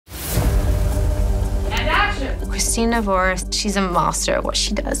Christina Voros, she's a master at what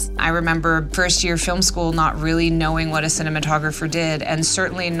she does. I remember first year film school not really knowing what a cinematographer did, and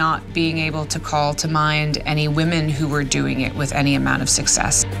certainly not being able to call to mind any women who were doing it with any amount of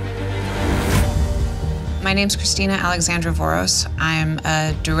success. My name's Christina Alexandra Voros. I'm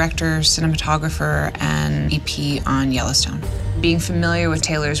a director, cinematographer, and EP on Yellowstone. Being familiar with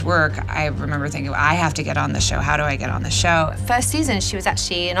Taylor's work, I remember thinking, I have to get on the show. How do I get on the show? First season, she was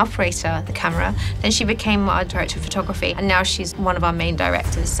actually an operator at the camera. Then she became our director of photography, and now she's one of our main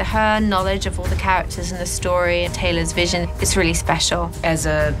directors. So her knowledge of all the characters and the story and Taylor's vision is really special. As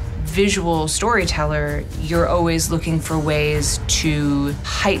a visual storyteller, you're always looking for ways to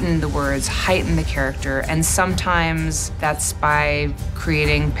heighten the words, heighten the character, and sometimes that's by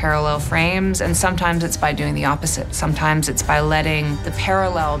creating parallel frames, and sometimes it's by doing the opposite. Sometimes it's by letting the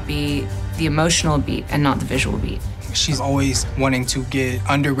parallel be the emotional beat and not the visual beat. She's always wanting to get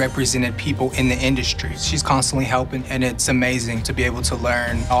underrepresented people in the industry. She's constantly helping, and it's amazing to be able to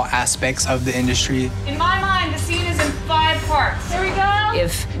learn all aspects of the industry. In my mind, the scene is in 5 parts. Here we go.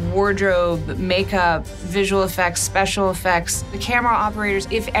 If wardrobe, makeup, visual effects, special effects, the camera operators,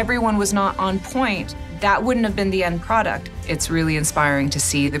 if everyone was not on point, that wouldn't have been the end product. It's really inspiring to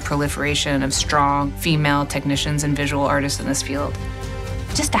see the proliferation of strong female technicians and visual artists in this field.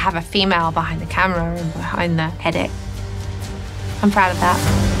 Just to have a female behind the camera and behind the edit, I'm proud of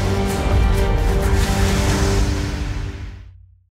that.